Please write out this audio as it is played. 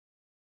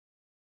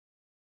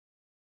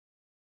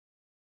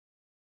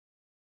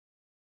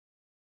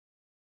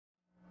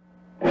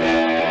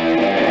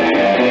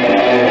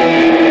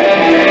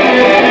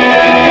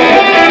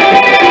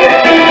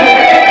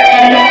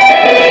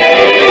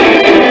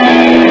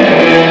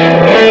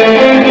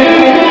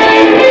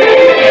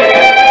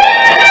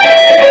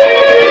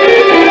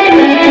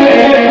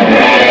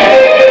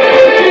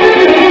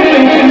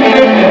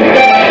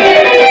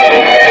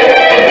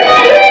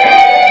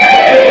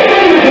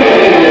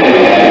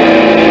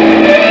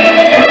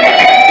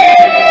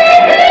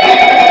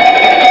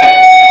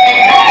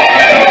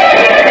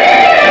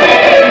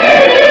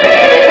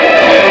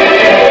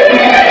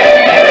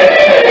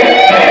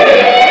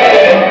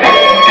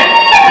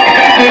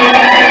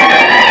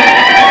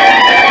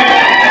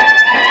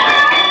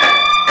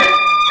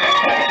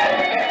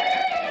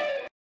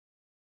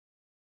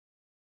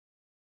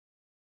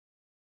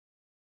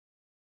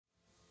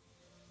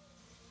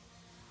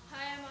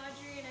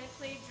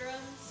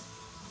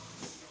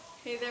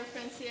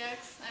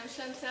I'm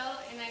Chantel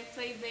and I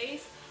play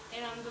bass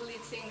and I'm the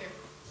lead singer.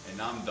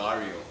 And I'm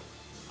Dario.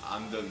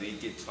 I'm the lead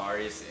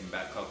guitarist and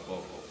backup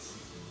vocals.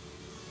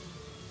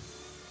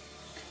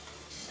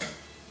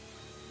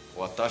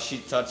 Watashi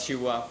tachi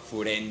wa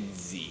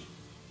FrenZi.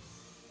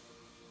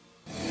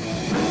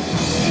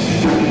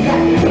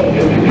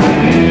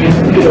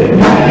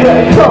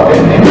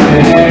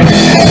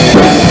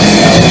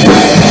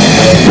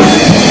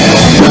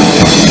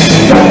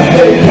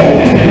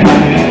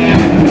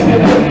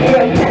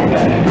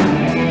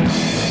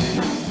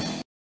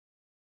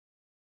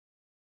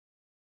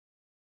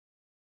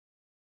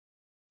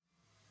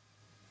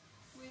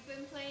 We've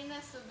been playing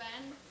as a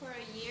band for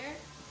a year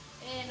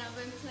and I've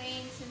been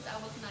playing since I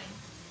was 9.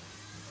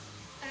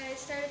 I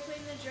started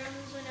playing the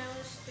drums when I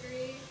was 3,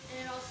 and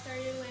it all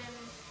started when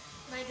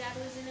my dad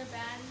was in a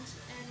band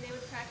and they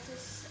would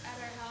practice at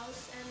our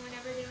house, and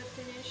whenever they would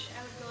finish, I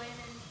would go in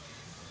and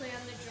play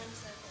on the drum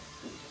set.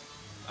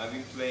 I've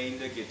been playing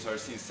the guitar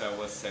since I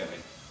was 7.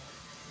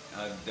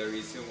 The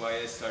reason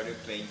why I started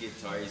playing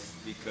guitar is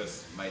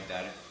because my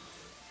dad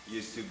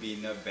used to be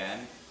in a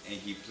band and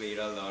he played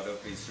a lot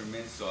of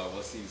instruments, so I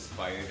was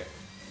inspired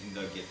in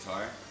the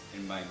guitar,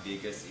 and my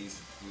biggest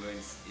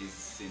influence is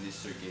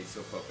Sinister Gates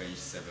of Avenged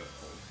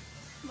Sevenfold.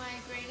 My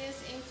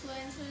greatest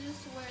influences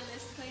were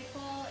Les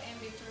Claypool and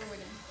Victor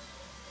Wooden.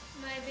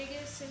 My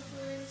biggest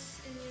influence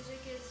in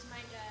music is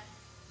my dad.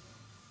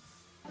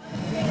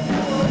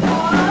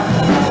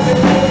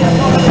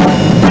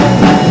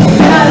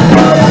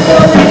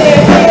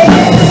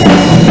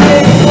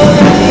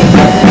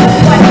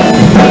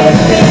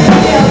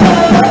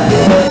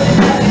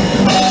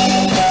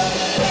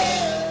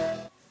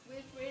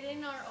 We've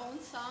written our own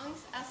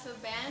songs as a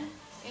band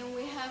and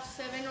we have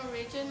 7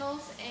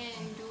 originals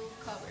and do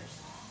covers.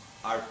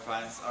 Our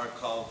fans are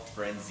called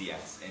FrenZi,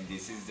 and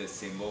this is the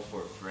symbol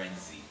for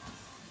FrenZi.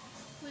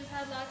 We've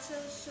had lots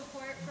of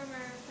support from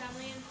our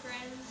family and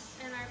friends,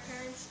 and our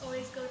parents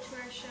always go to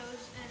our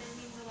shows, and it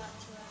means a lot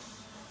to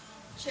us.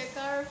 Check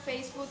our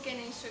Facebook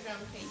and Instagram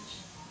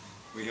page.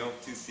 We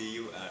hope to see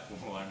you at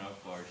one of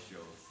our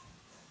shows.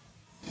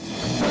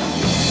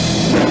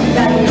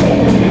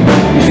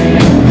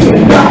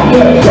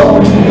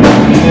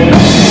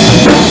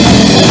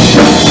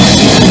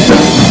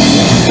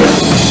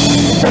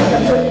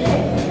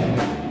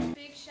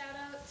 Big shout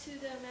out to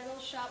the Metal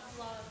Shop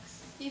Vlogs.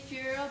 If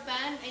you're a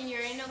band and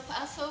you're in El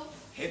Paso,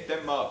 Hit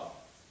them up!